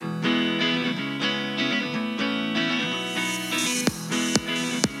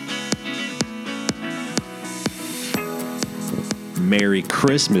Merry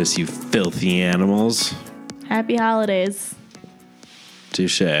Christmas, you filthy animals. Happy holidays.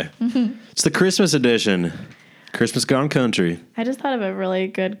 Touche. It's the Christmas edition. Christmas Gone Country. I just thought of a really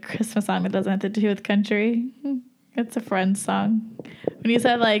good Christmas song that doesn't have to do with country. It's a Friends song. When you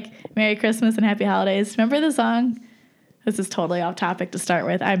said, like, Merry Christmas and Happy Holidays, remember the song? This is totally off topic to start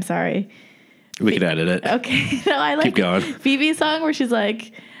with. I'm sorry. We could edit it. Okay. No, I like Keep going. Phoebe's song where she's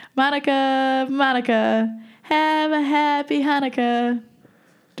like, Monica, Monica, have a happy Hanukkah.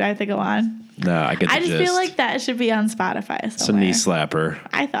 Do I have to go on? No, I get the I just gist. feel like that should be on Spotify somewhere. It's a knee slapper.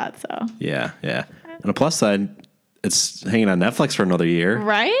 I thought so. Yeah, yeah. On the plus side, it's hanging on Netflix for another year.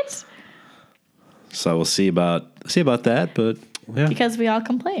 Right? So we'll see about that, but yeah. Because we all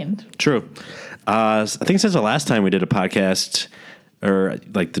complained. True. I think since the last time we did a podcast, or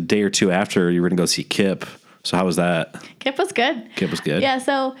like the day or two after, you were going to go see Kip. So how was that? Kip was good. Kip was good? Yeah,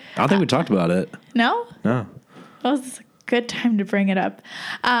 so... I don't think we talked about it. No? No. Well, this is a good time to bring it up.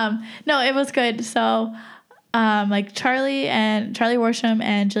 No, it was good. So, like Charlie Worsham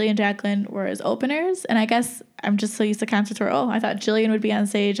and Jillian Jacqueline were as openers, and I guess I'm just so used to concerts where, I thought Jillian would be on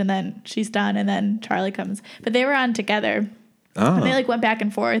stage, and then she's done, and then Charlie comes. But they were on together. Oh. And they like went back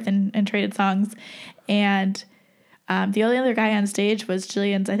and forth and traded songs. And the only other guy on stage was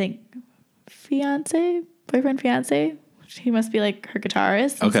Jillian's, I think, boyfriend, fiance. He must be like her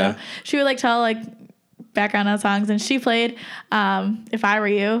guitarist. And Okay. so she would like tell like background on songs, and she played If I Were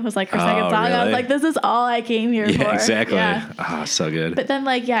You was like her second song. Really? I was like, this is all I came here for. Yeah, exactly. Yeah. Oh, so good. But then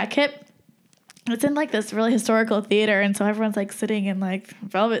Kip, it's in like this really historical theater, and so everyone's like sitting in like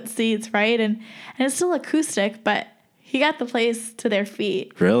velvet seats, right? And it's still acoustic, but he got the place to their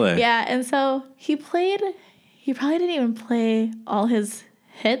feet. Really? Yeah, and so he probably didn't even play all his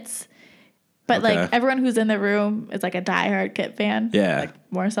hits, but Okay. like everyone who's in the room is like a diehard Kip fan. Yeah. Like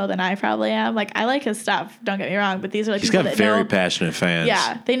more so than I probably am. Like I like his stuff, don't get me wrong, but these are like He's people got that very know, passionate fans.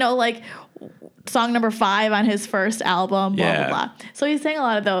 yeah, they know like song number 5 on his first album, blah, Yeah. blah, blah. So he sang a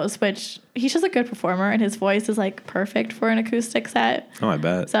lot of those, which he's just a good performer, and his voice is like perfect for an acoustic set. Oh, I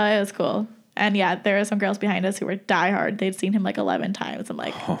bet. So it was cool. And yeah, there are some girls behind us who were diehard. They'd seen him like 11 times. I'm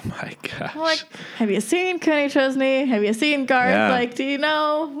like, Oh, my gosh. I'm like, have you seen Kenny Chesney? Have you seen Garth? Yeah. Like, do you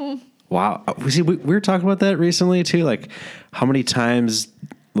know? Wow. See, we were talking about that recently, too. Like, how many times,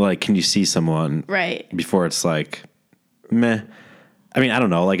 like, can you see someone Right. before it's like, meh? I mean, I don't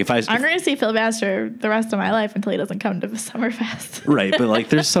know. Like, if I'm going to see Phil Baxter the rest of my life until he doesn't come to the Summerfest. right, but like,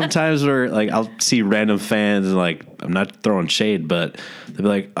 there's some times where like I'll see random fans and like I'm not throwing shade, but they'll be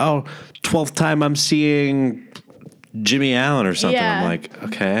like, "Oh, 12th time I'm seeing Jimmy Allen or something." Yeah. I'm like,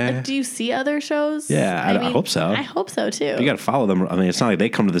 okay. Do you see other shows? Yeah, I hope so. I hope so too. You got to follow them. I mean, it's not like they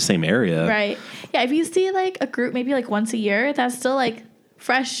come to the same area, Right. Yeah, if you see like a group maybe like once a year, that's still like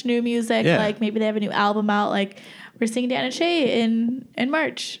fresh new music. Yeah. Like maybe they have a new album out. Like we're seeing Dan and Shay in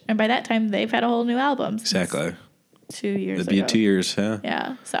March, and by that time they've had a whole new album. since Exactly. 2 years It'd be ago. 2 years, yeah.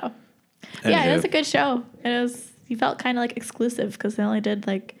 Yeah. So yeah, it Anywho. was a good show. It was. You felt kind of like exclusive because they only did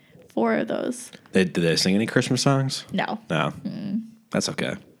like 4 of those. Did they sing any Christmas songs? No, No. That's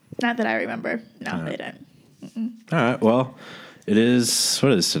okay. not that I remember. No, they didn't. All right. Well, it is,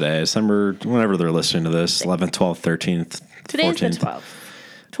 what is today? December, whenever they're listening to this, 11th, 12th, 13th, Today's 14th. the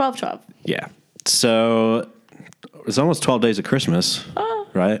 12. Yeah. So it's almost 12 days of Christmas,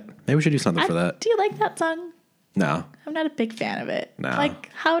 right? Maybe we should do something for that. Do you like that song? No. I'm not a big fan of it. No. Like,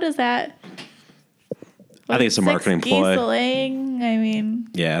 how does that? I think it's a marketing ploy. Geese-a-laying, I mean,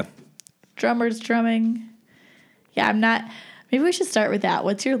 Yeah. drummers drumming. Yeah, I'm not. Maybe we should start with that.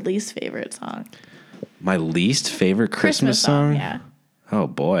 What's your least favorite song? My least favorite Christmas song? Yeah. Oh,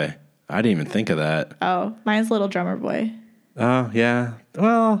 boy. I didn't even think of that. Oh, mine's Little Drummer Boy. Oh, yeah.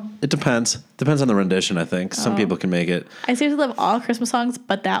 Well, it depends. Depends on the rendition, I think. Some people can make it. I seriously love all Christmas songs,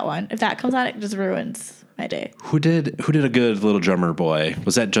 but that one. If that comes on, it just ruins my day. Who did a good Little Drummer Boy?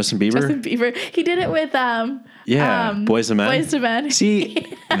 Was that Justin Bieber? Justin Bieber. He did it with Boys and Men. Boys to Men. See,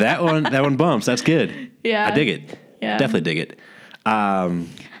 that one bumps. That's good. Yeah. I dig it. Yeah. Definitely dig it.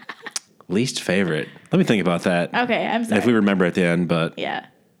 Least favorite. Let me think about that. Okay, I'm sorry. If we remember at the end, but Yeah.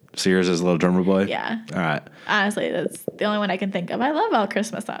 so yours is Little Drummer Boy? Yeah. All right. Honestly, that's the only one I can think of. I love all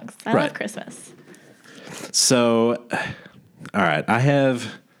Christmas songs. I Right. love Christmas. So, all right.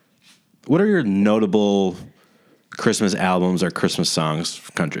 What are your notable Christmas albums or Christmas songs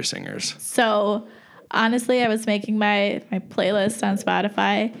for country singers? So, honestly, I was making my playlist on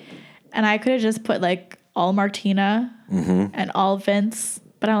Spotify, and I could have just put like all Martina and all Vince.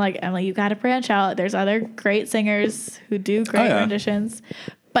 But I'm like, Emily, you got to branch out. There's other great singers who do great renditions.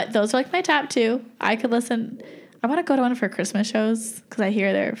 But those are like my top 2. I could listen. I want to go to one of her Christmas shows because I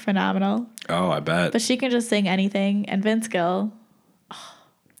hear they're phenomenal. Oh, I bet. But she can just sing anything. And Vince Gill,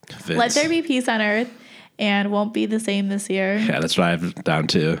 Vince. Let There Be Peace on Earth and Won't Be the Same This Year. Yeah, that's what I have down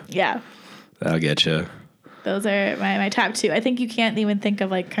too. Yeah. That'll get you. Those are my top two. I think you can't even think of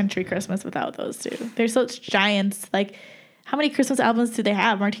like country Christmas without those two. They're such giants. Like, how many Christmas albums do they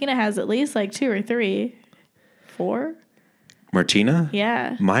have? Martina has at least like 2 or 3. 4? Martina?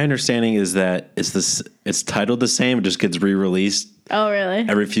 Yeah. My understanding is that it's titled the same, it just gets re-released. Oh, really?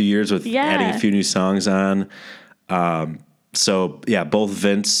 Every few years with adding a few new songs on. So yeah, both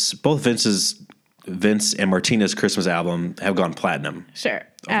Vince and Martina's Christmas album have gone platinum. Sure.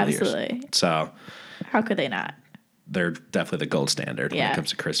 Absolutely. So how could they not? They're definitely the gold standard when it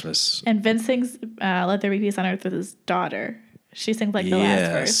comes to Christmas. And Vince sings Let There Be Peace on Earth with his daughter. She sings like the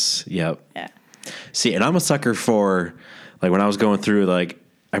last verse. Yep. Yeah. See, and I'm a sucker for, like, when I was going through, like,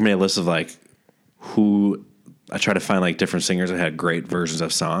 I made a list of, like, who I try to find, like, different singers that had great versions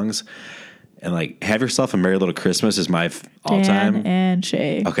of songs. And, like, Have Yourself a Merry Little Christmas is my all-time. Dan and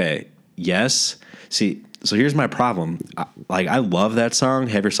Shay. Okay. Yes. See, so here's my problem. I love that song,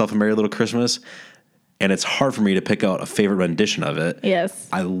 Have Yourself a Merry Little Christmas. And it's hard for me to pick out a favorite rendition of it. Yes.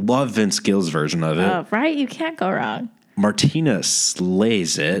 I love Vince Gill's version of it. Oh, right? You can't go wrong. Martina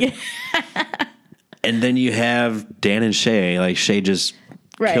slays it. And then you have Dan and Shay. Like, Shay just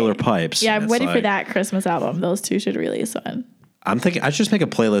killer pipes. Yeah, I'm waiting for that Christmas album. Those two should release one. I'm thinking I should just make a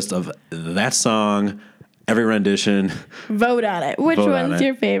playlist of that song, every rendition. Vote on it. Which one's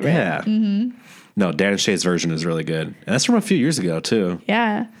your favorite? Yeah. Mm-hmm. No, Dan and Shay's version is really good. And that's from a few years ago, too.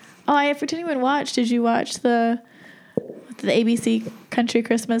 Yeah. Oh, I didn't even watch. Did you watch the ABC Country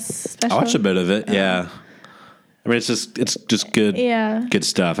Christmas special? I watched a bit of it, yeah. I mean, it's just good, good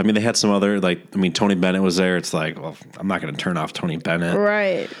stuff. I mean, they had some other, like, Tony Bennett was there. It's like, well, I'm not going to turn off Tony Bennett.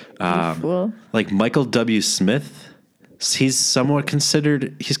 Right. Like Michael W. Smith, he's somewhat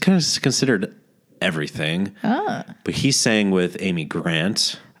considered, he's kind of considered everything. But he sang with Amy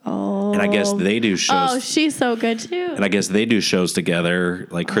Grant. Oh. And I guess they do shows. Oh, she's so good too. And I guess they do shows together,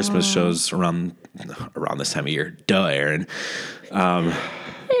 like Christmas shows around this time of year. Duh, Aaron.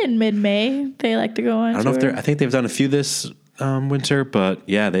 In mid-May, they like to go on. I don't know if I think they've done a few this winter, but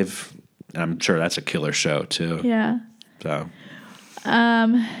yeah, I'm sure that's a killer show too. Yeah. So.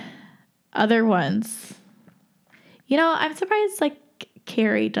 Other ones. I'm surprised like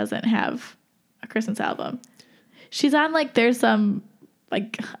Carrie doesn't have a Christmas album. She's on like there's some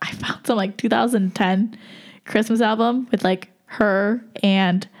like I found some like 2010 Christmas album with like her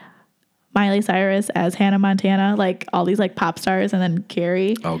and Miley Cyrus as Hannah Montana, like all these like pop stars, and then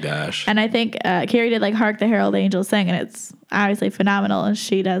Carrie. Oh gosh. And I think Carrie did like Hark the Herald Angels Sing, and it's obviously phenomenal. And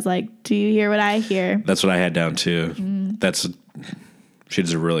she does like Do You Hear What I Hear? That's what I had down too. She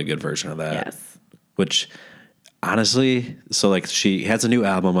does a really good version of that. Yes. Which honestly, so like she has a new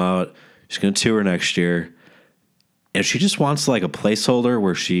album out. She's going to tour next year. And if she just wants like a placeholder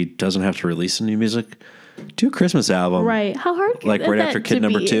where she doesn't have to release any new music, do a Christmas album. Right. How hard like right after Kid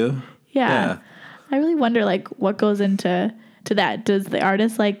Number 2? Yeah. I really wonder like what goes into that. Does the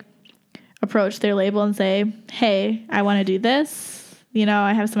artist like approach their label and say, hey, I want to do this.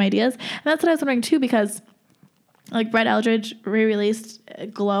 I have some ideas. And that's what I was wondering too, because like Brett Eldredge re-released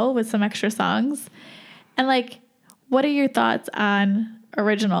Glow with some extra songs. And like, what are your thoughts on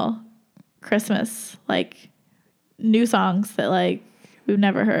original Christmas, like new songs that like we've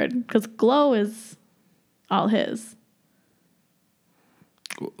never heard? Because Glow is all his.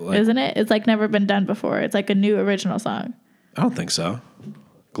 Like, isn't it? It's like never been done before. It's like a new original song. I don't think so.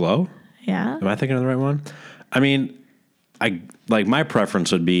 Glow? Yeah. Am I thinking of the right one? I mean, my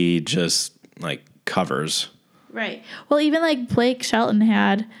preference would be just like covers. Right. Well, even like Blake Shelton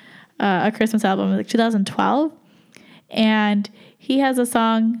had a Christmas album like 2012, and he has a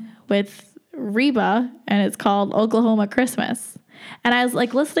song with Reba, and it's called Oklahoma Christmas. And I was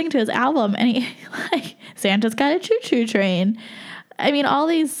like listening to his album, and he like Santa's Got a Choo Choo Train. I mean, all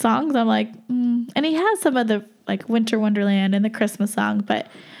these songs, I'm like, and he has some of the like Winter Wonderland and the Christmas song. But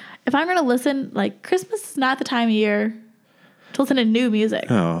if I'm going to listen, like Christmas is not the time of year to listen to new music.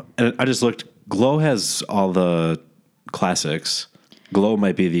 Oh, and I just looked. Glow has all the classics. Glow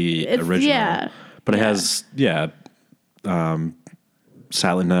might be the original, but it has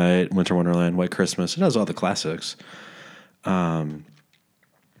Silent Night, Winter Wonderland, White Christmas. It has all the classics. And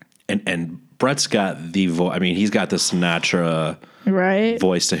Brett's got the voice. I mean, he's got the Sinatra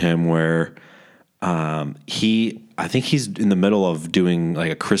voice to him, where I think he's in the middle of doing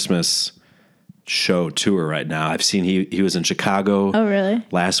like a Christmas show tour right now. I've seen he was in Chicago. Oh, really?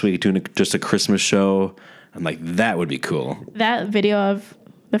 Last week doing just a Christmas show. I'm like, that would be cool. That video of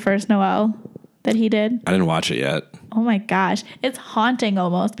the first Noel that he did. I didn't watch it yet. Oh my gosh. It's haunting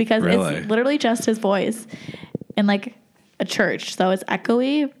almost, because it's literally just his voice and like a church, so it's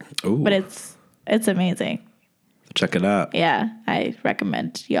echoey. Ooh. But it's amazing. Check it out. Yeah, I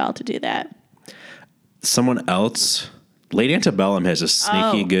recommend y'all to do that. Someone else, Lady Antebellum has a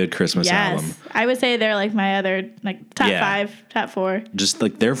sneaky good Christmas album. I would say they're like my other top 5, top 4. Just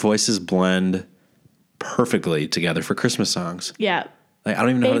like their voices blend perfectly together for Christmas songs. Yeah. Like I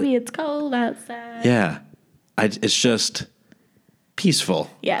don't even know. Baby, it's cold outside. Yeah, it's just peaceful.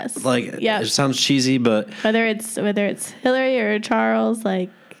 Yes. Like it sounds cheesy, but whether it's Hillary or Charles, like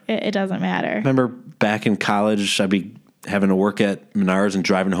it doesn't matter. Remember back in college, I'd be having to work at Menards and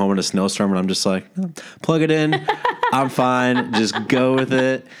driving home in a snowstorm, and I'm just like, plug it in. I'm fine. Just go with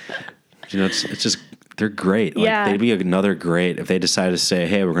it. You know, it's just they're great. Like they'd be another great if they decided to say,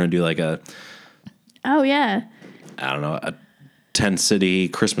 hey, we're going to do like a I don't know, a 10-city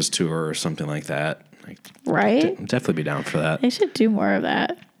Christmas tour or something like that. Like, right? I'd definitely be down for that. They should do more of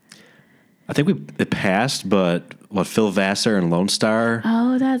that. I think it passed, but Phil Vassar and Lone Star.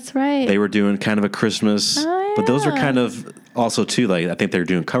 Oh, that's right. They were doing kind of a Christmas, but those were kind of also too, like, I think they were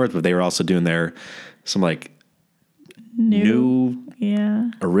doing covers, but they were also doing some like new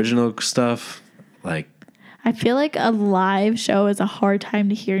original stuff. Like, I feel like a live show is a hard time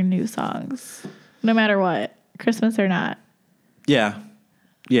to hear new songs, no matter what, Christmas or not. Yeah.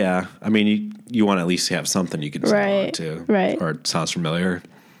 Yeah. I mean, you want to at least have something you can sing along to. Right. Or it sounds familiar.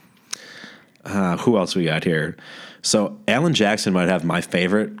 Who else we got here? So Alan Jackson might have my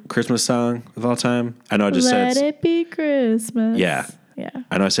favorite Christmas song of all time. I know I just said... Let it be Christmas. Yeah. Yeah.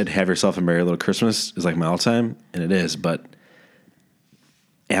 I know I said Have Yourself a Merry Little Christmas is like my all-time, and it is, but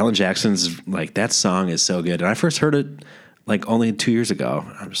Alan Jackson's, like, that song is so good. And I first heard it, like, only 2 years ago.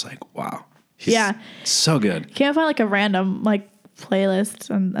 I'm just like, wow. He's so good. You can't find, like, a random, like, playlist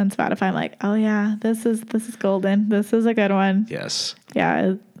on Spotify. I'm like, oh, yeah, this is golden. This is a good one. Yes.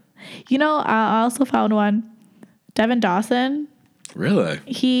 Yeah. You know, I also found one. Devin Dawson. Really?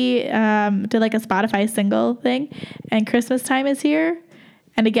 He did like a Spotify single thing, and Christmas Time Is Here.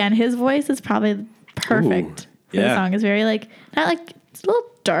 And again, his voice is probably perfect. The song is very like, not like, it's a little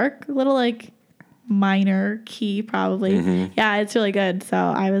dark, a little like minor key probably. Mm-hmm. Yeah, it's really good. So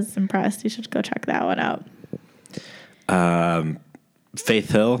I was impressed. You should go check that one out. Faith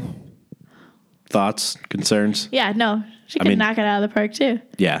Hill. Thoughts, concerns? Yeah, no, she can knock it out of the park too.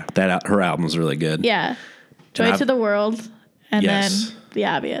 Yeah, her album is really good. Yeah, Joy to the World, and then The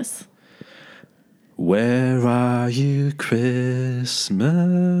Obvious. Where are you, Christmas?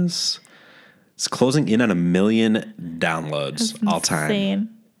 It's closing in on 1 million downloads all time. Insane.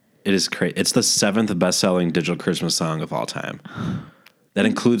 It is crazy. It's the 7th best-selling digital Christmas song of all time. That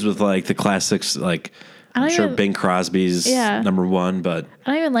includes with like the classics like. I'm sure Bing Crosby's number 1, but... I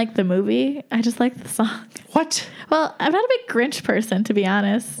don't even like the movie. I just like the song. What? Well, I'm not a big Grinch person, to be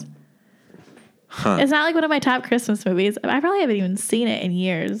honest. Huh. It's not like one of my top Christmas movies. I probably haven't even seen it in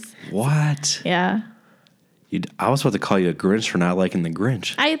years. What? Yeah. I was about to call you a Grinch for not liking the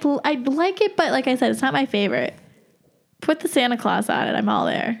Grinch. I like it, but like I said, it's not my favorite. Put the Santa Claus on it. I'm all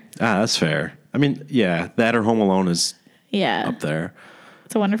there. That's fair. I mean, yeah, that or Home Alone is up there.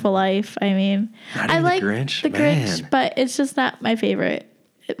 It's a Wonderful Life. I mean, I like Grinch. The Grinch, but it's just not my favorite.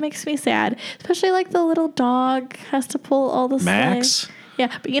 It makes me sad, especially like the little dog has to pull all the Max. sleigh.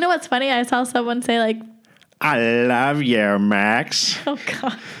 Yeah, but you know what's funny? I saw someone say like, "I love you, Max." Oh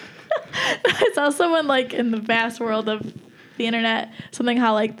God! I saw someone like in the vast world of the internet something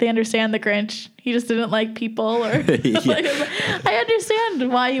how like they understand the Grinch. He just didn't like people, or like, I understand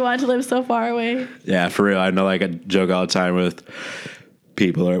why you want to live so far away. Yeah, for real. I know. Like I joke all the time with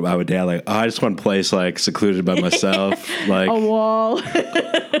people or my dad, like, oh, I just want a place like secluded by myself, like a wall.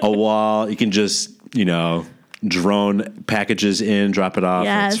 A wall. You can just, drone packages in, drop it off.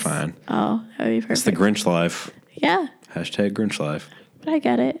 Yes. It's fine. Oh, that would be perfect. It's the Grinch life. Yeah. Hashtag Grinch life. But I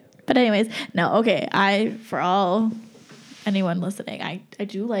get it. But anyways, no, okay. Anyone listening, I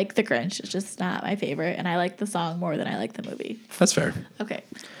do like the Grinch. It's just not my favorite, and I like the song more than I like the movie. That's fair. Okay.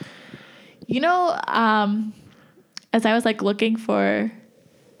 As I was like looking for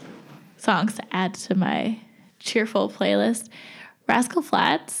songs to add to my cheerful playlist, Rascal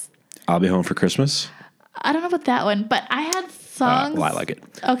Flatts. I'll Be Home for Christmas. I don't know about that one, but I had songs. Well, I like it.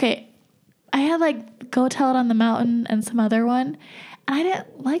 Okay. I had like Go Tell It on the Mountain and some other one, and I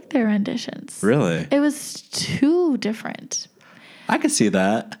didn't like their renditions. Really? It was too different. I could see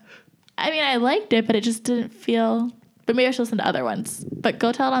that. I mean, I liked it, but it just didn't feel... But maybe I should listen to other ones. But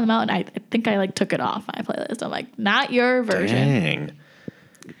Go Tell It on the Mountain, I think I like took it off my playlist. I'm like, not your version. Dang.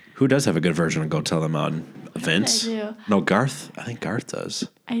 Who does have a good version of Go Tell It on the Mountain? Vince? I do. No, Garth. I think Garth does.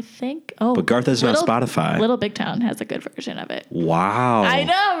 I think. Oh, but Garth isn't on Spotify. Little Big Town has a good version of it. Wow. I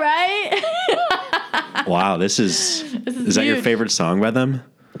know, Wow, is that your favorite song by them?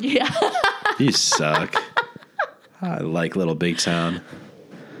 Yeah. You suck. I like Little Big Town.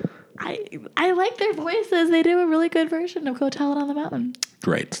 I like their voices. They do a really good version of Go Tell It on the Mountain.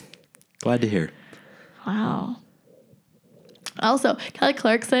 Great. Glad to hear. Wow. Also, Kelly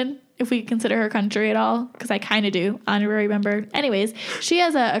Clarkson, if we consider her country at all, because I kind of do, honorary member. Anyways, she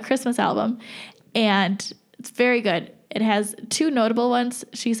has a Christmas album, and it's very good. It has 2 notable ones.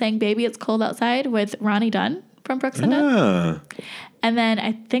 She sang Baby It's Cold Outside with Ronnie Dunn from Brooks and Dunn. And then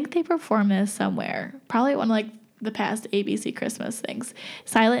I think they performed this somewhere. Probably one of like the past ABC Christmas things.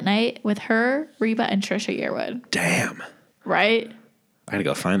 Silent Night with her, Reba, and Trisha Yearwood. Damn. Right? I gotta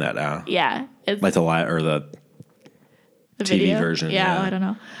go find that now. Yeah. It's like the TV video version. Yeah, I don't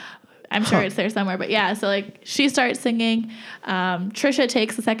know. I'm sure it's there somewhere. But yeah, so like she starts singing. Trisha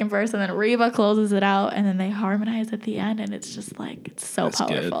takes the second verse and then Reba closes it out and then they harmonize at the end and it's just like, it's so That's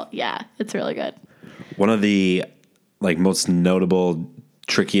powerful. Good. Yeah, it's really good. One of the like most notable,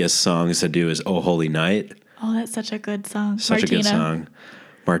 trickiest songs to do is Oh Holy Night. Oh, that's such a good song. Such a good song.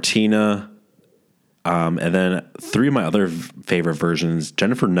 Martina. And then 3 of my other favorite versions,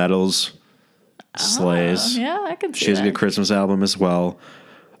 Jennifer Nettles slays. Yeah, I can see She has a good Christmas album as well.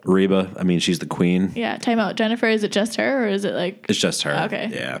 Reba, I mean, she's the queen. Yeah, time out. Jennifer, is it just her or is it like... It's just her.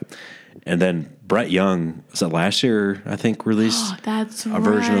 Okay. Yeah. And then Brett Young, was that last year, I think, released a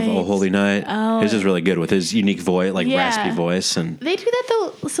version of Oh Holy Night. Oh. His is really good with his unique voice, like raspy voice. And they do that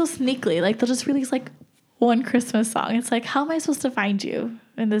though so sneakily. Like they'll just release like one Christmas song. It's like, how am I supposed to find you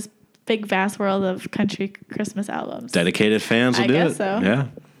in this big vast world of country Christmas albums? Dedicated fans will do it. I guess so. Yeah.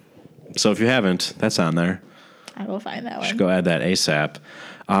 So if you haven't, that's on there. I will find that one. Should go add that ASAP.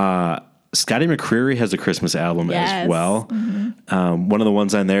 Scotty McCreery has a Christmas album as well. Mm-hmm. One of the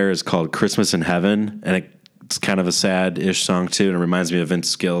ones on there is called Christmas in Heaven, and it's kind of a sad-ish song too, and it reminds me of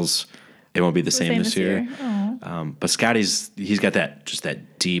Vince Gill's It Won't Be the Same This Year. But Scotty's got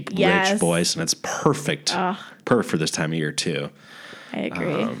that deep, rich voice, and it's perfect. Perfect for this time of year too. I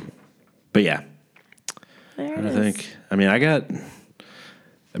agree. But yeah. There it is. I think. I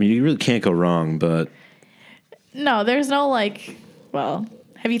mean, you really can't go wrong, but... No, there's no, like... Well,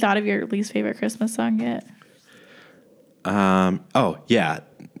 have you thought of your least favorite Christmas song yet? Oh, yeah.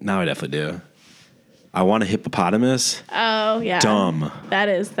 Now I definitely do. I Want a Hippopotamus. Oh, yeah. Dumb.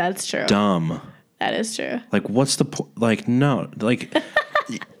 That's true. Dumb. That is true. Like, what's the point? Like, no. Like,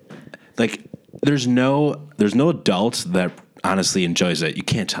 like, there's no adult that honestly enjoys it. You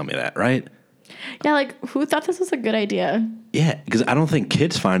can't tell me that, right? Yeah, like, who thought this was a good idea? Yeah, because I don't think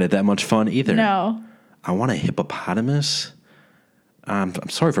kids find it that much fun either. No. I Want a Hippopotamus. I'm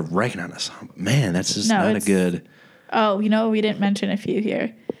sorry for breaking on this song, but man, that's just not a good... Oh, we didn't mention a few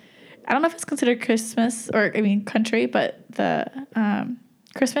here. I don't know if it's considered Christmas or, country, but the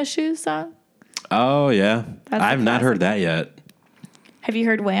Christmas Shoes song. Oh, yeah. I've not heard that yet. Have you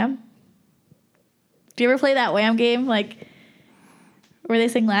heard Wham? Do you ever play that Wham game, like, where they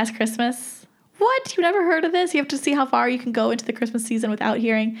sing Last Christmas? What? You never heard of this? You have to see how far you can go into the Christmas season without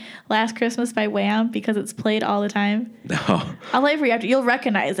hearing Last Christmas by Wham because it's played all the time. No. I'll play it for you after. You'll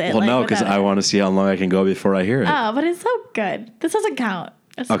recognize it. Well, no, because I want to see how long I can go before I hear it. Oh, but it's so good. This doesn't count.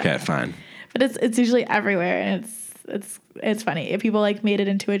 Okay, fine. But it's usually everywhere, and it's funny. If people like made it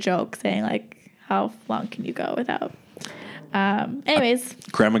into a joke, saying like, how long can you go without? Anyways.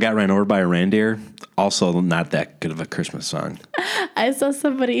 Grandma Got Ran Over by a Reindeer. Also not that good of a Christmas song. I saw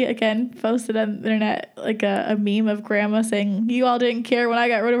somebody, again, posted on the internet, like a meme of grandma saying, you all didn't care when I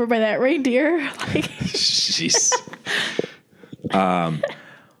got run over by that reindeer. Like, jeez.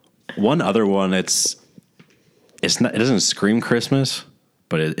 One other one, it doesn't scream Christmas,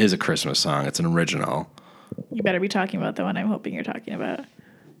 but it is a Christmas song. It's an original. You better be talking about the one I'm hoping you're talking about.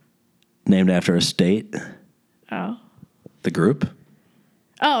 Named after a state. Oh. The group?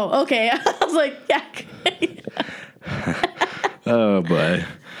 Oh, okay. I was like, yeah. Oh, boy.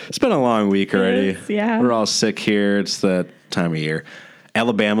 It's been a long week already. Yeah. We're all sick here. It's that time of year.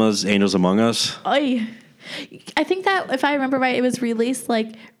 Alabama's Angels Among Us. Oy. I think that, if I remember right, it was released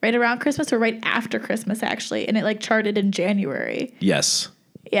like right around Christmas or right after Christmas, actually. And it like charted in January. Yes.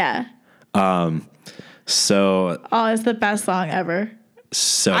 Yeah. So. Oh, it's the best song ever.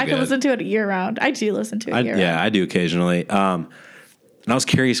 So I can listen to it year round. I do listen to it year round. Yeah, I do occasionally. And I was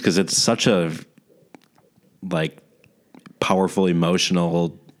curious because it's such a like powerful,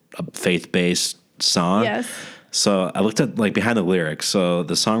 emotional, faith-based song. Yes. So I looked at like behind the lyrics. So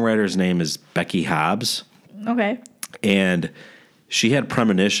the songwriter's name is Becky Hobbs. Okay. And she had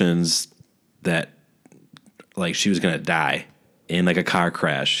premonitions that like she was going to die in like a car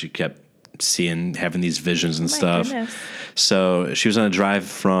crash. having these visions and stuff. Goodness. So she was on a drive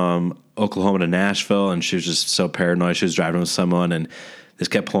from Oklahoma to Nashville, and she was just so paranoid. She was driving with someone, and this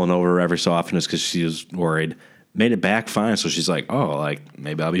kept pulling over every so often just because she was worried. Made it back fine, so she's like, oh, like,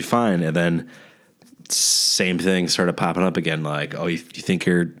 maybe I'll be fine. And then same thing started popping up again, like, oh, you think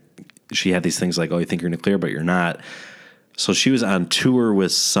she had these things like, oh, you think you're in the clear, but you're not. So she was on tour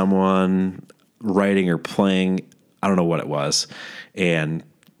with someone writing or playing, I don't know what it was, and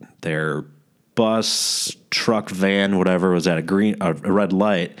their bus, truck, van, whatever, was at a red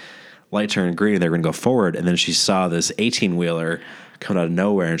light turned green, and they were going to go forward, and then she saw this 18-wheeler coming out of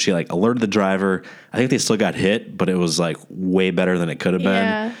nowhere, and she like alerted the driver. I think they still got hit, but it was like way better than it could have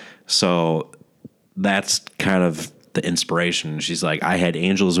been. So that's kind of the inspiration. She's like, I had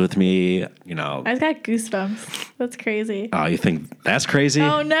angels with me, you know. I got goosebumps. That's crazy. Oh, you think that's crazy?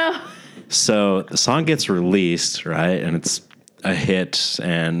 Oh, no. So the song gets released, right? And it's a hit,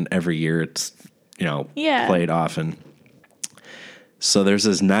 and every year it's, you know, played often. So there's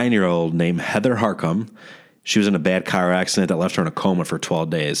this 9-year-old named Heather Harcum. She was in a bad car accident that left her in a coma for 12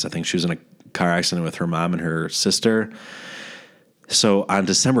 days. I think she was in a car accident with her mom and her sister. So on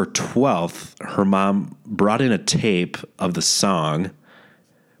December 12th, her mom brought in a tape of the song,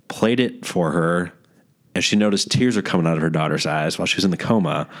 played it for her, and she noticed tears are coming out of her daughter's eyes while she was in the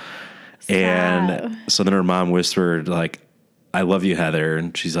coma. Stop. And so then her mom whispered, like, I love you, Heather.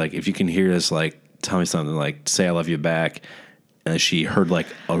 And she's like, if you can hear this, like, tell me something, like, say I love you back. And she heard like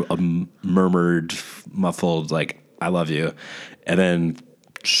a murmured, muffled, like, I love you. And then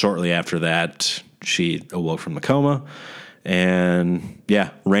shortly after that, she awoke from the coma. And yeah,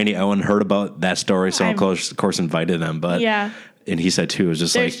 Randy Owen heard about that story. So of course invited them. But and he said too, it was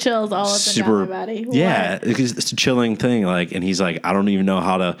just there's like chills all up and down my body. What? Yeah, it's a chilling thing. Like, and he's like, I don't even know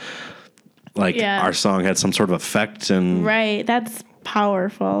how to, like, our song had some sort of effect. And right. That's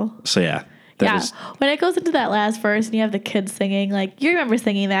powerful. So yeah. When it goes into that last verse and you have the kids singing, like, you remember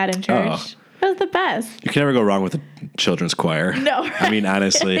singing that in church. Oh. That was the best. You can never go wrong with a children's choir. No, right? I mean,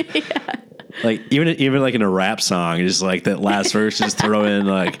 honestly. Like, even like in a rap song, just like that last verse, just throw in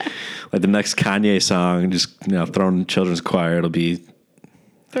like the next Kanye song, just, you know, throw in children's choir. It'll be.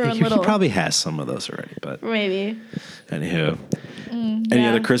 He probably has some of those already, but. Maybe. Anywho. Any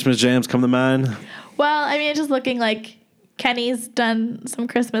other Christmas jams come to mind? Well, I mean, just looking like Kenny's done some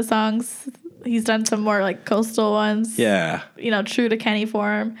Christmas songs. He's done some more like coastal ones. Yeah. You know, true to Kenny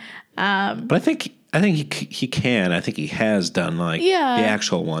form. But I think he can. I think he has done like the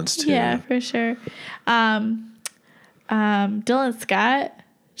actual ones too. Yeah, for sure. Dylan Scott,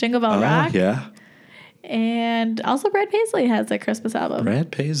 Jingle Bell Rock. Yeah. And also Brad Paisley has a Christmas album.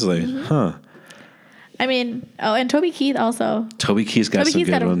 Brad Paisley. Mm-hmm. Huh. I mean, and Toby Keith also. Toby Keith's got some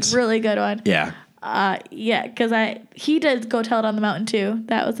good ones. A really good one. Yeah. Because he did Go Tell It on the Mountain too.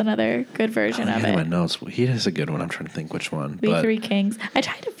 That was another good version of it. My notes. He has a good one. I'm trying to think which one. We Three Kings. I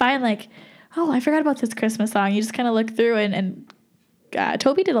tried to find like, I forgot about this Christmas song. You just kind of look through and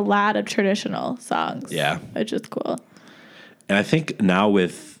Toby did a lot of traditional songs. Yeah, which is cool. And I think now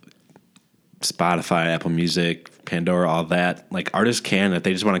with Spotify, Apple Music, Pandora, all that, like, artists can, if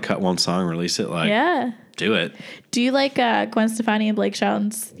they just want to cut one song, release it, like, do it. Do you like Gwen Stefani and Blake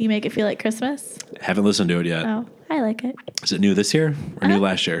Shelton's You Make It Feel Like Christmas? Haven't listened to it yet. Oh, I like it. Is it new this year or new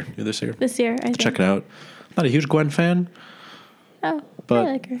last year? New this year? This year, I think. Check it out. Not a huge Gwen fan. Oh, but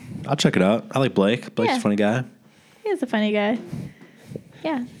I like her. I'll check it out. I like Blake. Blake's a funny guy. He is a funny guy.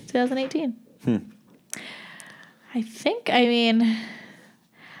 Yeah, 2018.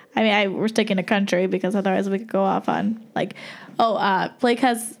 We're sticking to country because otherwise we could go off on like, Blake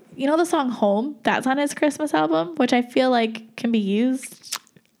has, you know, the song Home? That's on his Christmas album, which I feel like can be used.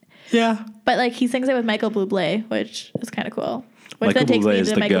 Yeah. But like he sings it with Michael Bublé, which is kind of cool. Which Michael then takes Bublé me is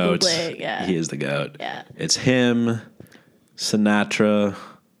to the Michael goat. Bublé. Yeah. He is the goat. Yeah. It's him, Sinatra,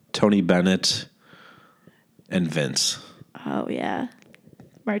 Tony Bennett, and Vince. Oh, yeah.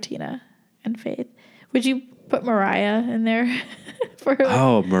 Martina and Faith. Would you put Mariah in there? For her?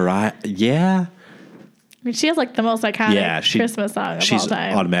 Oh, Mariah. Yeah. I mean, she has like the most iconic Christmas song of all time. She's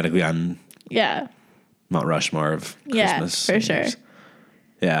automatically on Mount Rushmore of Christmas. Yeah, for sure.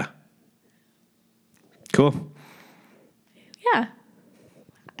 Yeah. Cool. Yeah.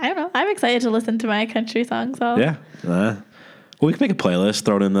 I don't know. I'm excited to listen to my country songs. Yeah. Well, we can make a playlist,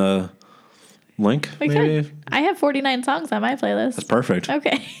 throw it in the link. Maybe. I have 49 songs on my playlist. That's perfect.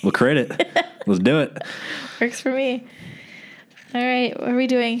 Okay. We'll create it. Let's do it. Works for me. All right. What are we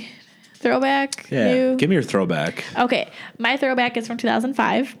doing? Throwback? Yeah. New? Give me your throwback. Okay. My throwback is from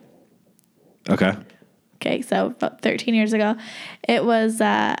 2005. Okay. So about 13 years ago. It was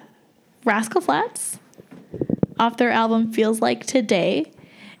Rascal Flatts off their album Feels Like Today.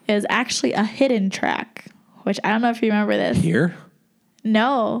 is actually a hidden track, which I don't know if you remember this. Here?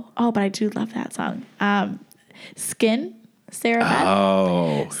 No. Oh, but I do love that song. Skin, Sarah Beth.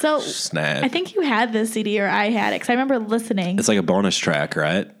 Oh, so snap. I think you had this CD or I had it because I remember listening. It's like a bonus track,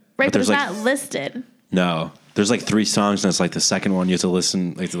 right? Right, but it's not listed. No. There's like 3 songs, and it's like the second one you have to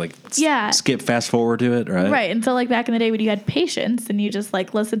listen, skip, fast forward to it, right? Right. And so, like, back in the day when you had Patience and you just,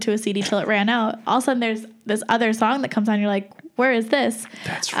 like, listened to a CD till it ran out, all of a sudden there's this other song that comes on, and you're like, where is this?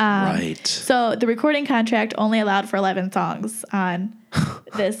 That's right. So the recording contract only allowed for 11 songs on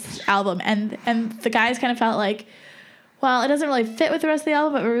this album. And the guys kind of felt like, well, it doesn't really fit with the rest of the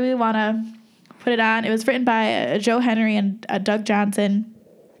album, but we really want to put it on. It was written by Joe Henry and Doug Johnson.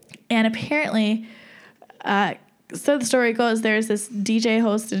 And apparently... so the story goes, there's this DJ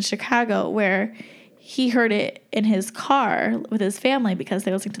host in Chicago where he heard it in his car with his family because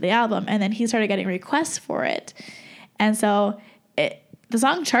they listened to the album, and then he started getting requests for it. And so the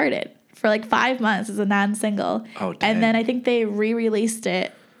song charted for like 5 months as a non-single. Oh, dang. And then I think they re-released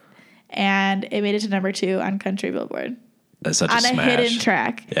it, and it made it to number 2 on Country Billboard. That's such a smash. On a hidden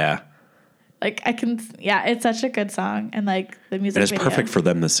track. Yeah. Like, it's such a good song. And, like, the music And it's video. perfect for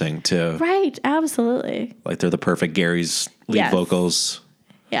them to sing, too. Right, absolutely. Like, they're the perfect Gary's lead vocals.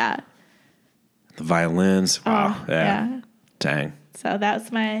 Yeah. The violins. Wow. Oh, yeah. Dang. So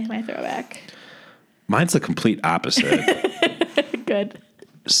that's my throwback. Mine's the complete opposite. Good.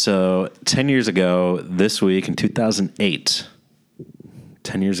 So 10 years ago, this week in 2008,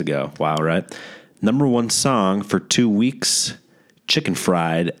 10 years ago. Wow, right? Number 1 song for 2 weeks, Chicken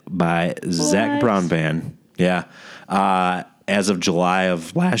Fried by Zac Brown Band. Yeah. As of July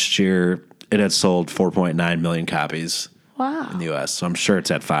of last year, it had sold 4.9 million copies. Wow. In the U.S., so I'm sure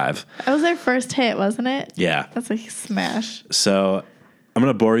it's at 5. That was their first hit, wasn't it? Yeah. That's a smash. So I'm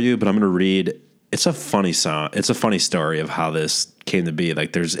going to bore you, but I'm going to read. It's a funny song. It's a funny story of how this came to be.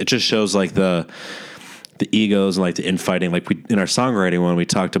 Like, it just shows like the egos and like the infighting. Like in our songwriting one, we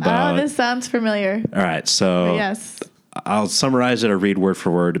talked about. Oh, this sounds familiar. All right, so yes, I'll summarize it or read word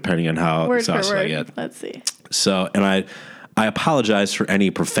for word depending on how word exhausted for word. I get. Let's see. So, and I apologize for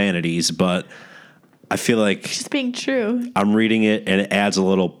any profanities, but I feel like just being true. I'm reading it and it adds a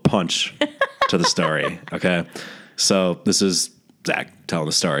little punch to the story. Okay, so this is Zach telling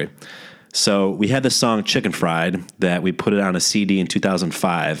the story. So we had this song Chicken Fried that we put it on a CD in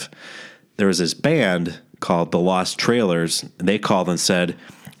 2005. There was this band called The Lost Trailers. And they called and said,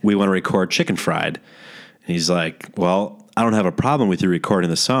 we want to record Chicken Fried. And he's like, well, I don't have a problem with you recording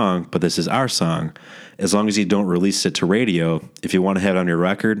the song, but this is our song. As long as you don't release it to radio, if you want to have it on your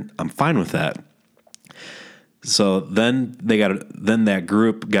record, I'm fine with that. So then that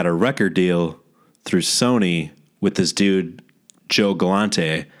group got a record deal through Sony with this dude, Joe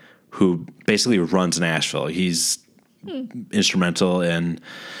Galante, who basically runs Nashville. He's instrumental, and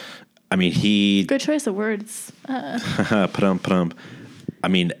I mean, good choice of words. I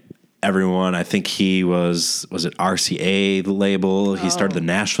mean, everyone. I think he was it RCA the label? He started the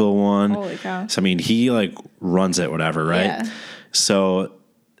Nashville one. Holy cow! So I mean, he like runs it, whatever, right? Yeah. So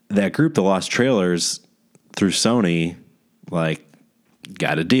that group, the Lost Trailers, through Sony, like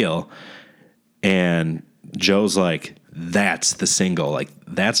got a deal, and Joe's like, that's the single, like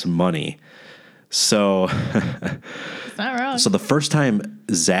that's money. So it's not wrong. So the first time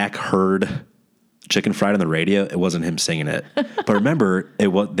Zach heard Chicken Fried on the radio, it wasn't him singing it. But remember, they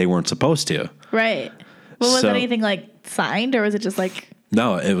weren't supposed to. Right. Well, was anything like signed, or was it just like?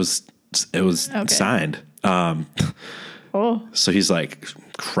 No, it was okay. Signed. So he's like,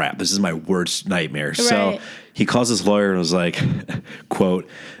 crap, this is my worst nightmare. Right. So he calls his lawyer and was like, quote,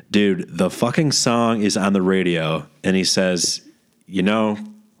 dude, the fucking song is on the radio. And he says,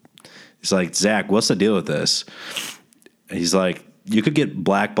 he's like, Zach, what's the deal with this? And he's like, you could get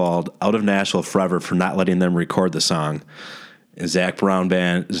blackballed out of Nashville forever for not letting them record the song. And Zac Brown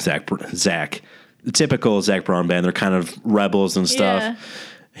Band, the typical Zac Brown Band, they're kind of rebels and stuff. Yeah.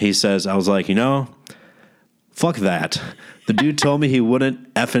 He says, I was like, fuck that. The dude told me he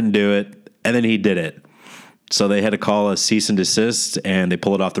wouldn't effing do it, and then he did it. So they had to call a cease and desist, and they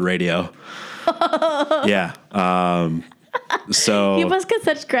pull it off the radio. Yeah. So he must get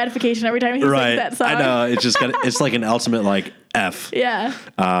such gratification every time he sings that song. I know. It's like an ultimate like F. Yeah.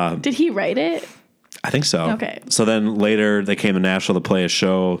 Did he write it? I think so. Okay. So then later they came to Nashville to play a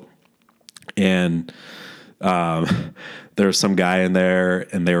show, and there was some guy in there,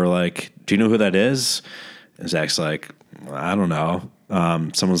 and they were like, do you know who that is? And Zach's like, I don't know.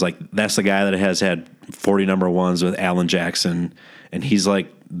 Someone's like, that's the guy that has had 40 number ones with Alan Jackson. And he's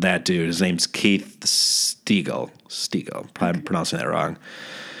like that dude. His name's Keith Stegall. Probably pronouncing that wrong.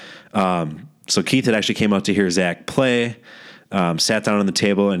 So Keith had actually came out to hear Zach play. sat down on the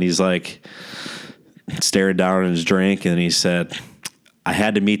table, and he's like staring down at his drink, and he said, I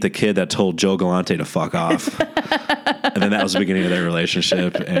had to meet the kid that told Joe Galante to fuck off. And then that was the beginning of their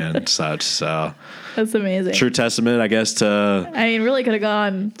relationship and such. So that's amazing. True testament, I guess, to... I mean, really could have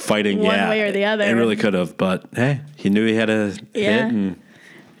gone fighting one way or the other. It really could have, but hey, he knew he had a hit. And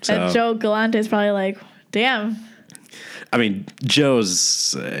so. And Joe Galante is probably like, damn. I mean,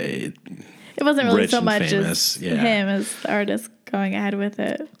 Joe's... it wasn't really so much famous. as him as the artist going ahead with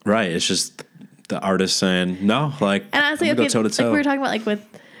it. Right. It's just the artist saying, no, like, and honestly, I'm gonna go toe-to-toe. Like we were talking about, like,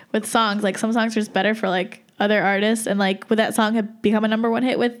 with songs, like, some songs are just better for, like, other artists. And, like, would that song have become a number one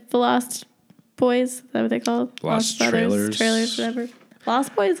hit with the Lost Boys? Is that what they call it? Lost Trailers. Trailers, whatever.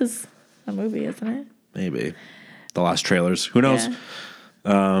 Lost Boys is a movie, isn't it? Maybe. The Lost Trailers. Who knows?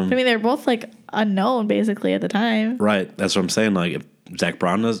 Yeah. I mean, they're both, like, unknown, basically, at the time. Right. That's what I'm saying. Like, if Zach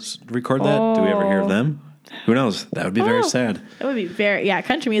Brown does record that, do we ever hear of them? Who knows? That would be very sad. It would be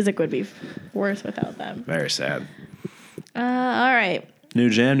country music would be worse without them. Very sad. All right. New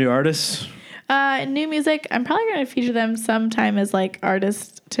jam, new artists? New music. I'm probably going to feature them sometime as, like,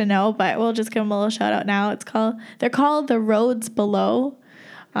 artists to know, but we'll just give them a little shout out now. They're called The Roads Below.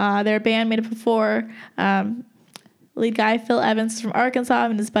 They're a band made up of four. Lead guy Phil Evans from Arkansas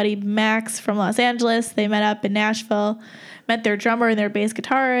and his buddy Max from Los Angeles. They met up in Nashville. Met their drummer and their bass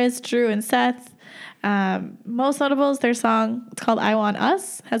guitarist, Drew and Seth. Most notable is their song. It's called I Want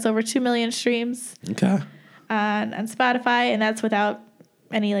Us. Has over 2 million streams. Okay. On Spotify, and that's without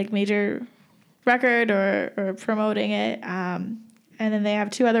any, like, major record or promoting it. And then they have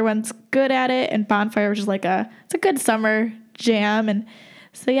two other ones, Good at It and Bonfire, which is like it's a good summer jam. And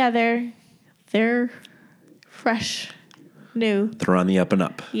so yeah, they're fresh, new. They're on the up and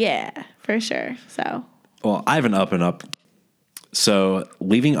up. Yeah, for sure. So. Well, I have an up and up. So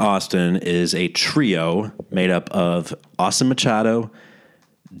Leaving Austin is a trio made up of Austin Machado,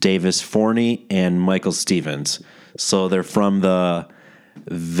 Davis Forney, and Michael Stevens. So they're from the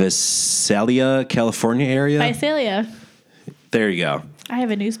Visalia, California area. Visalia. There you go. I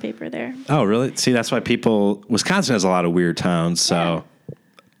have a newspaper there. Oh, really? See, that's why Wisconsin has a lot of weird towns. So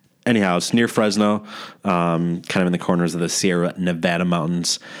anyhow, it's near Fresno, kind of in the corners of the Sierra Nevada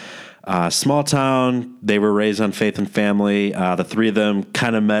mountains. Small town. They were raised on faith and family. The three of them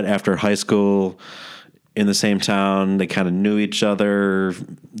kind of met after high school in the same town. They kind of knew each other,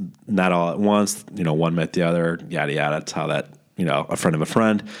 not all at once. You know, one met the other, yada, yada. That's how that, a friend of a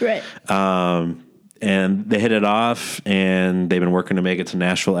friend. Right. And they hit it off, and they've been working to make it to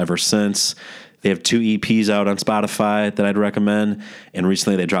Nashville ever since. They have 2 EPs out on Spotify that I'd recommend. And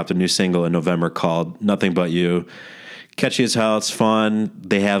recently they dropped a new single in November called Nothing But You. Catchy as hell. It's fun.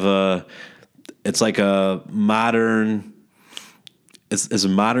 They have it's like a modern, it's a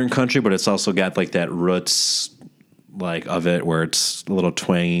modern country, but it's also got like that roots like of it where it's a little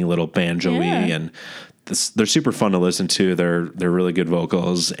twangy, a little banjo-y, and they're super fun to listen to. They're really good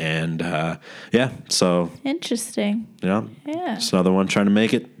vocals, and so interesting. Yeah, it's another one trying to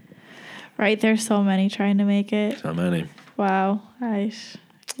make it. Right, there's so many trying to make it. So many. Wow.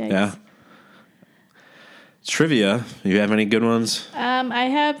 Yeah. Trivia. You have any good ones? I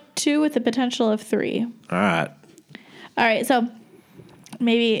have 2 with the potential of 3. All right. So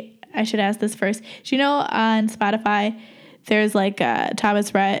maybe I should ask this first. Do you know on Spotify there's like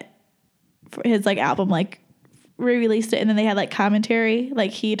Thomas Rhett, his like album, like re-released it, and then they had like commentary,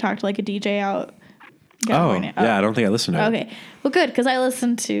 like he talked to like a DJ out. Yeah, I don't think I listened to it. Okay, well, good, because I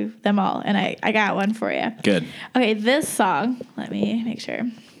listened to them all, and I got one for you. Good. Okay, this song. Let me make sure.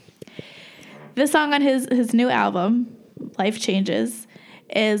 This song on his new album, Life Changes,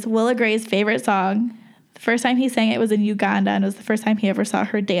 is Willa Gray's favorite song. The first time he sang it was in Uganda, and it was the first time he ever saw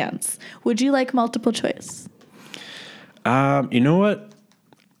her dance. Would you like multiple choice? You know what?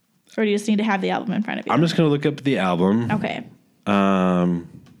 Or do you just need to have the album in front of you? I'm just going to look up the album. Okay.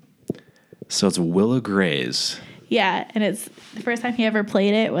 So it's Willa Gray's. Yeah, and it's the first time he ever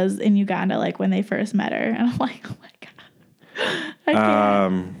played it was in Uganda, like when they first met her. And I'm like, oh my God. I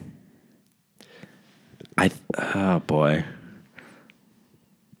can't. Oh boy.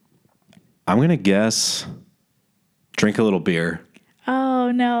 I'm going to guess Drink a Little Beer.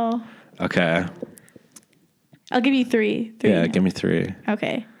 Oh no. Okay. I'll give you 3. Yeah, give me 3.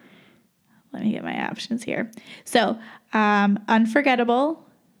 Okay. Let me get my options here. So, Unforgettable,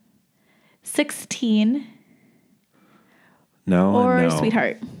 16, or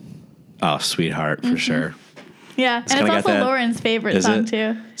Sweetheart. Oh, Sweetheart, for sure. Yeah, and it's also Lauren's favorite song,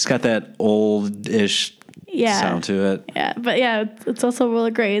 too. It's got that old-ish sound to it. Yeah, but yeah, it's also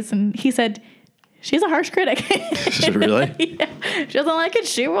Willa Gray's, and he said she's a harsh critic. Really? Yeah. She doesn't like it.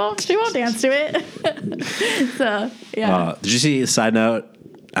 She won't dance to it. So yeah. Did you see? Side note.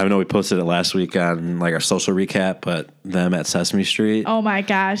 I know we posted it last week on like our social recap, but them at Sesame Street. Oh my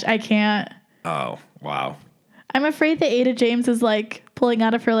gosh, I can't. Oh wow. I'm afraid that Ada James is like pulling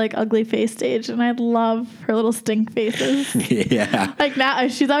out of her like ugly face stage, and I love her little stink faces. Yeah. Like now,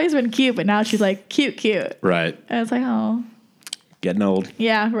 she's always been cute, but now she's like cute. Right. And it's like, oh. Getting old.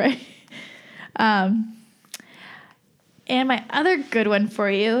 Yeah, right. And my other good one for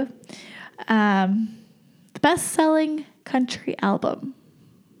you, the best-selling country album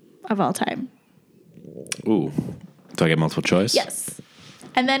of all time. Ooh. Do I get multiple choice? Yes.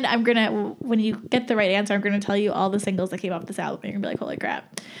 And then I'm going to, when you get the right answer, I'm going to tell you all the singles that came off this album. You're going to be like, holy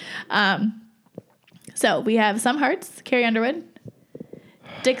crap. So we have Some Hearts, Carrie Underwood.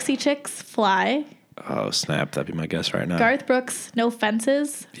 Dixie Chicks, Fly. Oh, snap. That'd be my guess right now. Graham Brooks, No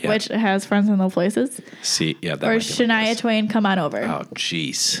Fences, which has Friends in Low Places. See, yeah. That or Shania Twain, Come On Over. Oh,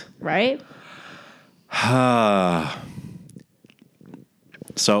 jeez. Right?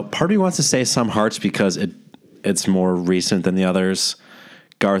 So part of me wants to say Some Hearts because it's more recent than the others.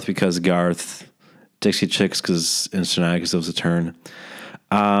 Garth because Garth. Dixie Chicks because Shania because it was a turn.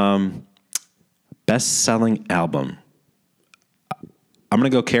 Best-selling album. I'm going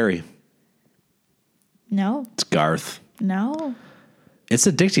to go Carrie. No. It's Garth. No. It's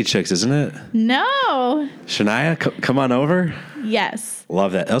the Dixie Chicks, isn't it? No. Shania, Come On Over? Yes.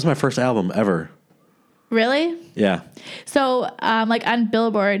 Love that. That was my first album ever. Really? Yeah. So, like on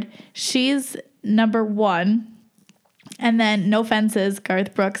Billboard, she's number 1. And then No Fences,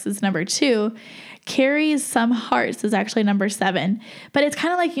 Garth Brooks is number 2. Carrie's Some Hearts is actually number 7. But it's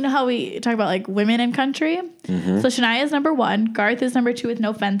kind of like, you know how we talk about like women in country? Mm-hmm. So Shania is number 1. Garth is number 2 with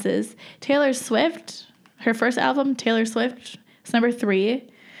No Fences. Taylor Swift, her first album, Taylor Swift, is number 3.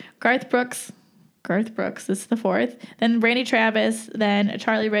 Garth Brooks is the 4th. Then Randy Travis, then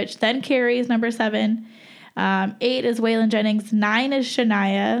Charlie Rich, then Carrie is number 7. 8 is Waylon Jennings. 9 is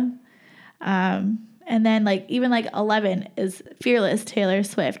Shania. And then like even like 11 is Fearless, Taylor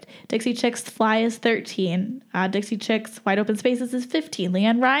Swift. Dixie Chicks, Fly is 13. Dixie Chicks, Wide Open Spaces is 15.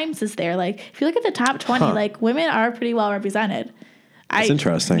 Leanne Rimes is there. Like if you look at the top 20, like women are pretty well represented. That's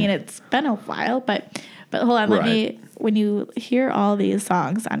interesting. I mean, it's been a while, but hold on. When you hear all these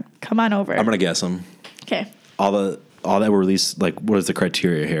songs on Come On Over. I'm going to guess them. Okay. All that were released, like what is the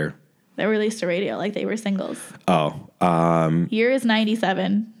criteria here? They were released to radio, like they were singles. Oh. Year is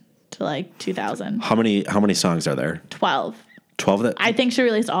 97 to like 2000. How many songs are there? 12. 12 that? I think she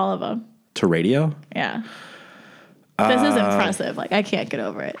released all of them. To radio? Yeah. This is impressive. Like, I can't get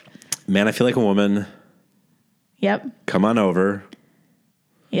over it. Man, I Feel Like a Woman. Yep. Come On Over.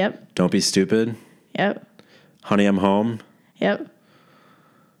 Yep. Don't Be Stupid. Yep. Honey, I'm Home. Yep.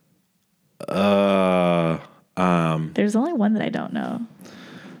 There's only one that I don't know.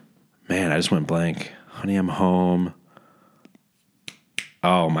 Man, I just went blank. Honey, I'm Home.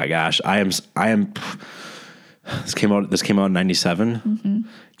 Oh my gosh, I am. This came out in 97. Mm-hmm.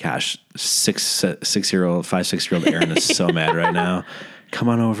 Gosh, 5-6-year-old Aaron is so mad right now. Come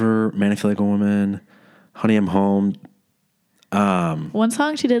On Over, Man, I Feel Like a Woman, Honey, I'm Home. One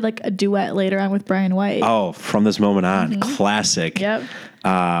song she did like a duet later on with Brian White. Oh, From This Moment On, classic. Yep.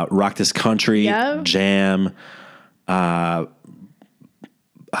 Rock This Country, yep. Jam,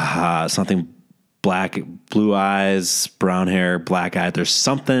 something. Black, blue eyes, brown hair, black eye. There's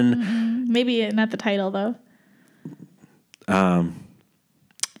something. Mm-hmm. Maybe not the title though.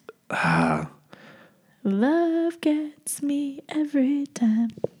 Love gets me every time.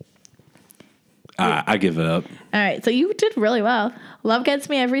 I give it up. All right, so you did really well. Love gets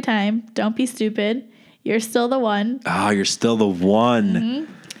me every time. Don't be stupid. You're still the one. Oh, you're still the one.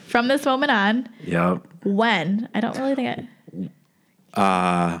 Mm-hmm. From This Moment On. Yep. When? I don't really think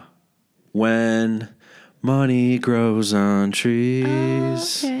When money grows on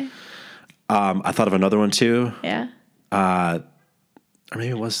trees. Oh, okay. I thought of another one too. Yeah. Or maybe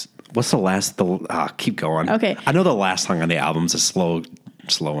it was. What's the last? Keep going. Okay. I know the last song on the album's a slow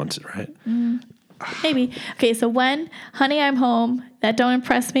one, right? Maybe. Okay. So when Honey, I'm Home. That don't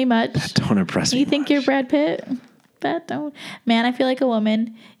impress me much. That don't impress me. You think you're Brad Pitt? That don't. Man, I Feel Like a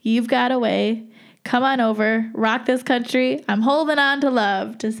Woman. You've Got Away. Come On Over. Rock This Country. I'm holding on to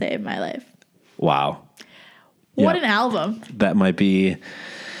love to save my life. Wow. What an album. That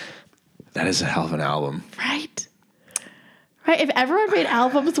is a hell of an album. Right. If everyone made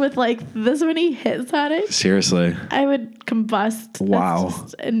albums with like this many hits on it. Seriously. I would combust. Wow. That's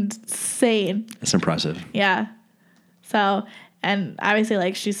just insane. It's impressive. Yeah. So, and obviously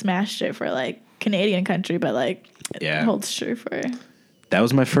like she smashed it for like Canadian country, but like it holds true for. That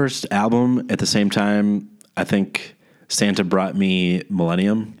was my first album. At the same time, I think Santa Brought Me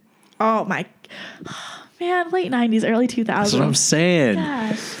Millennium. Oh my, man, late 90s, early 2000s. That's what I'm saying.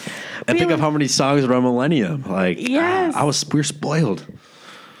 Gosh. And think of how many songs are on Millennium. Like, yes. we're spoiled.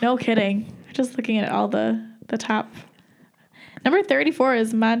 No kidding. Just looking at all the top. Number 34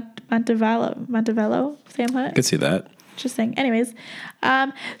 is Montevello, Sam Hunt. Could see that. Interesting. Anyways,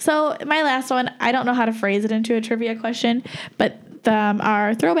 so my last one, I don't know how to phrase it into a trivia question, but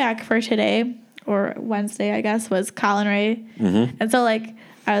our throwback for today, or Wednesday, I guess, was Colin Ray. Mm-hmm. And so, like,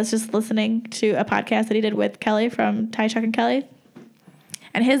 I was just listening to a podcast that he did with Kelly from Ty, Chuck, and Kelly.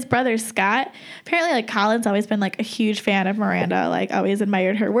 And his brother, Scott, apparently, like, Colin's always been, like, a huge fan of Miranda, like, always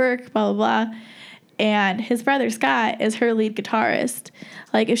admired her work, blah, blah, blah. And his brother, Scott, is her lead guitarist.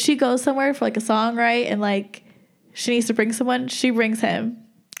 Like, if she goes somewhere for, like, a song, right, and, like, she needs to bring someone, she brings him.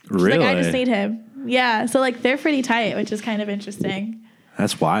 She's really? like, I just need him. Yeah. So, like, they're pretty tight, which is kind of interesting.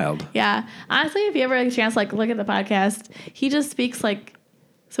 That's wild. Yeah. Honestly, if you ever get a chance, like, look at the podcast, he just speaks, like,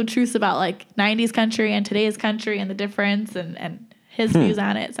 some truths about, like, 90s country and today's country and the difference and his views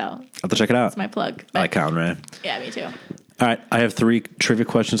on it. So I'll have to check it out. That's my plug. I like Colin Ray. Yeah, me too. All right. I have 3 trivia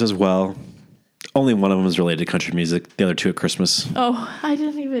questions as well. Only one of them is related to country music. The other 2 at Christmas. Oh, I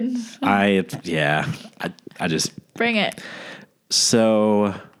didn't even. I just. Bring it.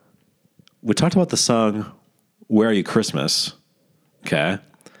 So we talked about the song Where Are You Christmas? Okay.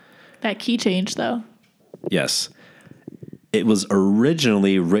 That key change, though. Yes. It was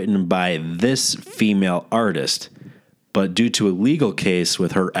originally written by this female artist, but due to a legal case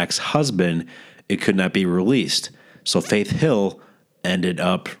with her ex-husband, it could not be released. So Faith Hill ended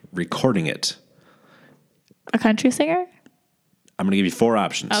up recording it. A country singer? I'm going to give you 4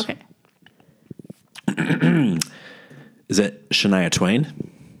 options. Okay. Is it Shania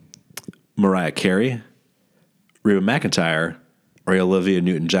Twain, Mariah Carey, Reba McEntire, or Olivia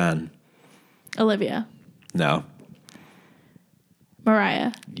Newton-John? Olivia. No.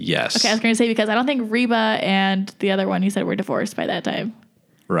 Mariah. Yes. Okay, I was going to say because I don't think Reba and the other one you said were divorced by that time.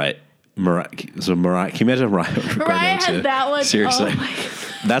 Right. Mariah. Can you imagine Mariah? Mariah has that one. Seriously.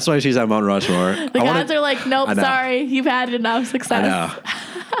 Oh, that's why she's on Mount Rushmore. The gods are like, nope, sorry. You've had enough success. I know.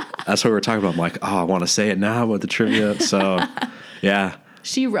 That's what we were talking about. I'm like, I want to say it now with the trivia. So, yeah.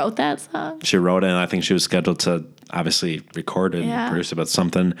 She wrote that song? She wrote it, and I think she was scheduled to obviously record it and produce it, but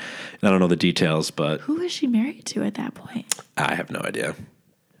something. And I don't know the details, but. Who was she married to at that point? I have no idea.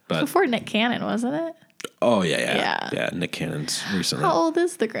 But before Nick Cannon, wasn't it? Oh, yeah. Yeah, Nick Cannon's recently. How old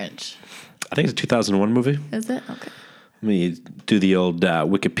is The Grinch? I think it's a 2001 movie. Is it? Okay. Let me do the old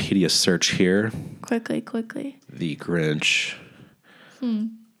Wikipedia search here. Quickly. The Grinch.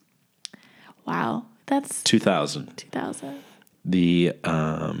 Wow. That's 2000. 2000. The,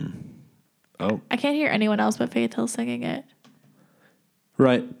 I can't hear anyone else but Faith Hill singing it.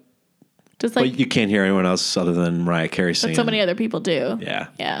 Right. Just like. But you can't hear anyone else other than Mariah Carey singing. But so many other people do. Yeah.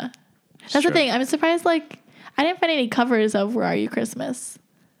 Yeah. That's the thing. I'm surprised, like, I didn't find any covers of Where Are You Christmas?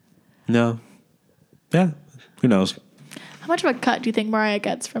 No. Yeah. Who knows? How much of a cut do you think Mariah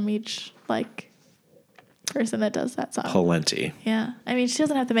gets from each, like, person that does that song? Plenty. Yeah. I mean, she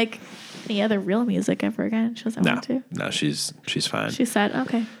doesn't have to make any other real music ever again. She doesn't want to. No, she's fine. She said,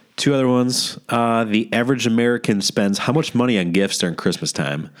 okay. 2 other ones. The average American spends how much money on gifts during Christmas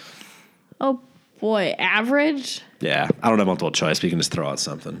time? Oh, boy. Average? Yeah. I don't have multiple choice, but you can just throw out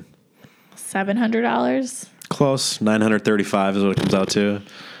something. $700? Close. $935 is what it comes out to.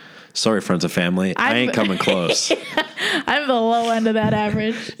 Sorry, friends and family. I ain't coming close. I'm the low end of that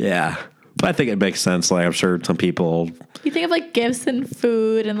average. Yeah. But I think it makes sense. Like, I'm sure some people. You think of, like, gifts and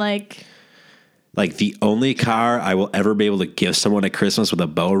food and, like. Like, the only car I will ever be able to give someone at Christmas with a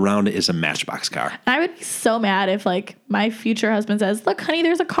bow around it is a Matchbox car. I would be so mad if, like, my future husband says, look, honey,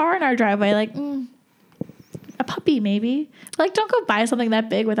 there's a car in our driveway. Like, a puppy, maybe. Like, don't go buy something that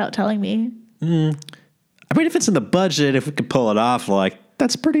big without telling me. I mean, if it's in the budget, if we could pull it off, like,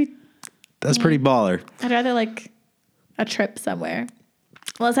 that's pretty baller. I'd rather, like, a trip somewhere.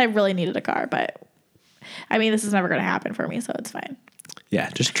 Unless I really needed a car, but, I mean, this is never going to happen for me, so it's fine. Yeah,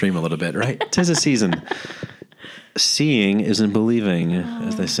 just dream a little bit, right? 'Tis a season. Seeing isn't believing,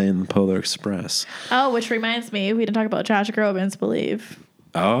 as they say in the Polar Express. Oh, which reminds me, we didn't talk about Josh Groban's Believe.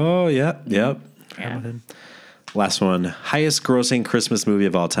 Oh, yep. Yeah. Last one. Highest grossing Christmas movie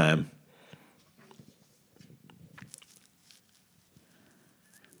of all time.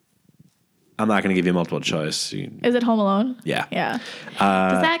 I'm not going to give you multiple choice. Is it Home Alone? Yeah. Yeah.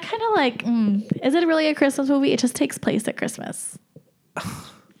 Does that kind of like, is it really a Christmas movie? It just takes place at Christmas.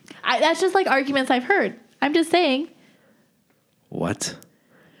 That's just like arguments I've heard. I'm just saying. What?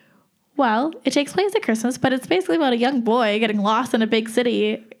 Well, it takes place at Christmas, but it's basically about a young boy getting lost in a big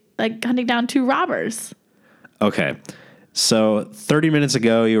city, like hunting down 2 robbers. Okay. So 30 minutes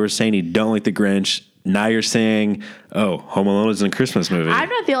ago, you were saying you don't like The Grinch. Now you're saying, oh, Home Alone isn't a Christmas movie. I'm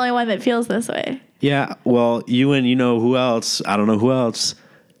not the only one that feels this way. Yeah, well, you and you know who else. I don't know who else.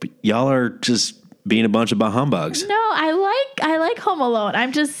 But y'all are just being a bunch of bah humbugs. No, I like Home Alone.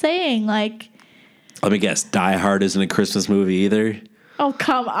 I'm just saying, like... Let me guess. Die Hard isn't a Christmas movie either? Oh,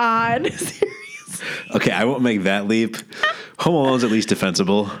 come on. Seriously. Okay, I won't make that leap. Home Alone's at least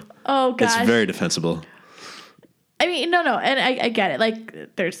defensible. Oh, gosh. It's very defensible. I mean, no, and I get it.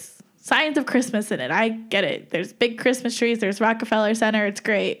 Like, there's signs of Christmas in it. I get it. There's big Christmas trees. There's Rockefeller Center. It's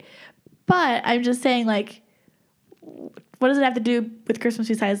great. But I'm just saying, like, what does it have to do with Christmas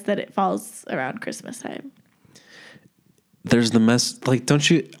besides that it falls around Christmas time? There's the mess. Like, don't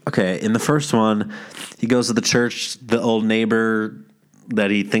you... Okay, in the first one, he goes to the church, the old neighbor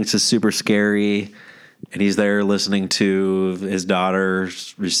that he thinks is super scary, and he's there listening to his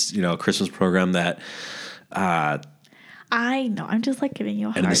daughter's, Christmas program that... I know. I'm just like giving you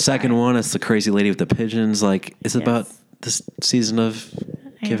a hard time. And the second one, it's the crazy lady with the pigeons. Like, it's about this season of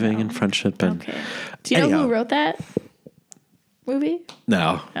giving and friendship. And okay. Do you know who wrote that movie?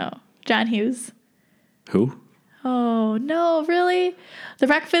 No. John Hughes. Who? Oh, no, really? The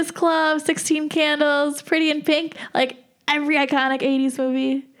Breakfast Club, 16 Candles, Pretty in Pink, like every iconic 80s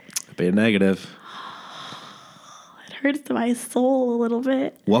movie. Be a negative. Hurts my soul a little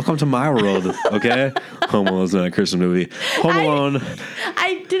bit. Welcome to my world, okay? Home Alone's not a Christmas movie. Home Alone.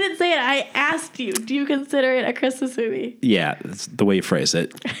 I didn't say it. I asked you, do you consider it a Christmas movie? Yeah, that's the way you phrase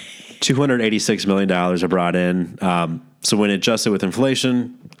it. $286 million are brought in. So when adjusted with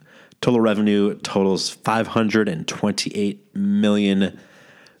inflation, total revenue totals $528 million.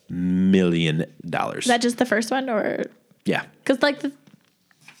 Is that just the first one, or? Yeah. Because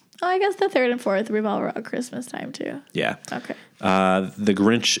I guess the third and fourth revolve around Christmas time, too. Yeah. Okay. The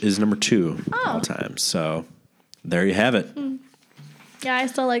Grinch is number 2 all time. So there you have it. Yeah, I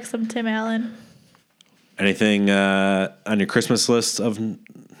still like some Tim Allen. Anything on your Christmas list of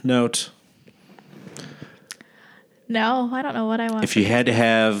note? No, I don't know what I want. If you had to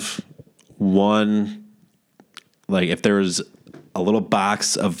have one, like if there was a little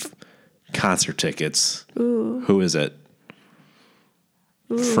box of concert tickets, who is it?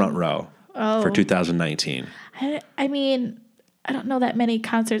 Front row for 2019. I mean, I don't know that many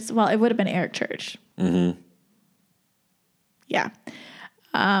concerts. Well, it would have been Eric Church. Mm-hmm. Yeah.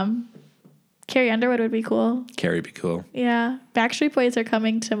 Carrie Underwood would be cool. Carrie would be cool. Yeah. Backstreet Boys are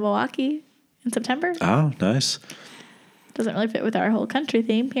coming to Milwaukee in September. Oh, nice. Doesn't really fit with our whole country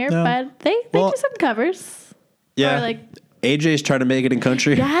theme here, but they do some covers. Yeah. Or like AJ's trying to make it in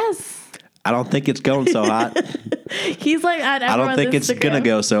country. Yes. I don't think it's going so hot. He's like on everyone's I don't think Instagram. it's going to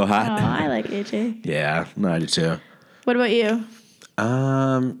go so hot. Oh, I like AJ. Yeah, I do too. What about you?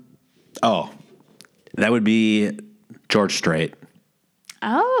 That would be George Strait.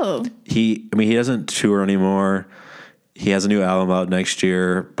 Oh. He doesn't tour anymore. He has a new album out next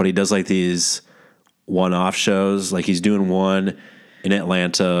year, but he does like these one-off shows. Like he's doing one in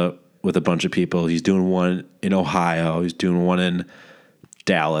Atlanta with a bunch of people. He's doing one in Ohio. He's doing one in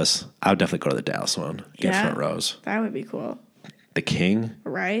Dallas. I would definitely go to the Dallas one. Get front rows. That would be cool. The King.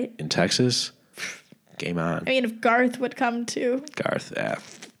 Right. In Texas. Game on. I mean, if Garth would come too. Garth, yeah.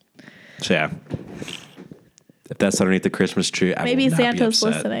 So, yeah. If that's underneath the Christmas tree, I maybe will not Santa's be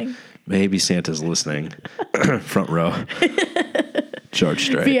upset. listening. Maybe Santa's listening. Front row. George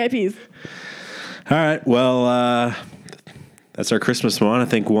Strait. VIPs. All right. Well, that's our Christmas one. I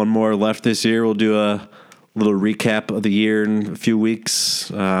think one more left this year. We'll do a little recap of the year in a few weeks.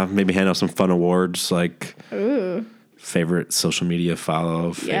 Maybe hand out some fun awards like favorite social media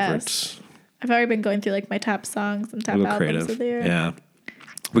follow, favorites. I've already been going through like my top songs and top albums creative. of the year. Yeah.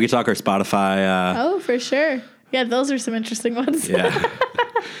 We could talk our Spotify. Oh, for sure. Yeah, those are some interesting ones. Yeah.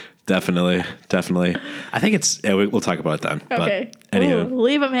 Definitely. I think we'll talk about it then. Okay. But anywho.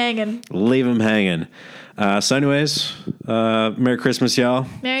 Leave them hanging. So anyways, Merry Christmas, y'all.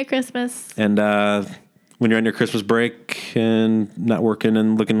 Merry Christmas. And when you're on your Christmas break and not working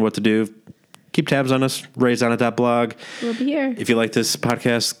and looking what to do, keep tabs on us, raisedonit.blog. We'll be here. If you like this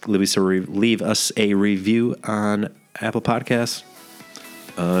podcast, leave us a review on Apple Podcasts.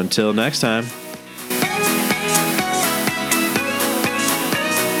 Until next time.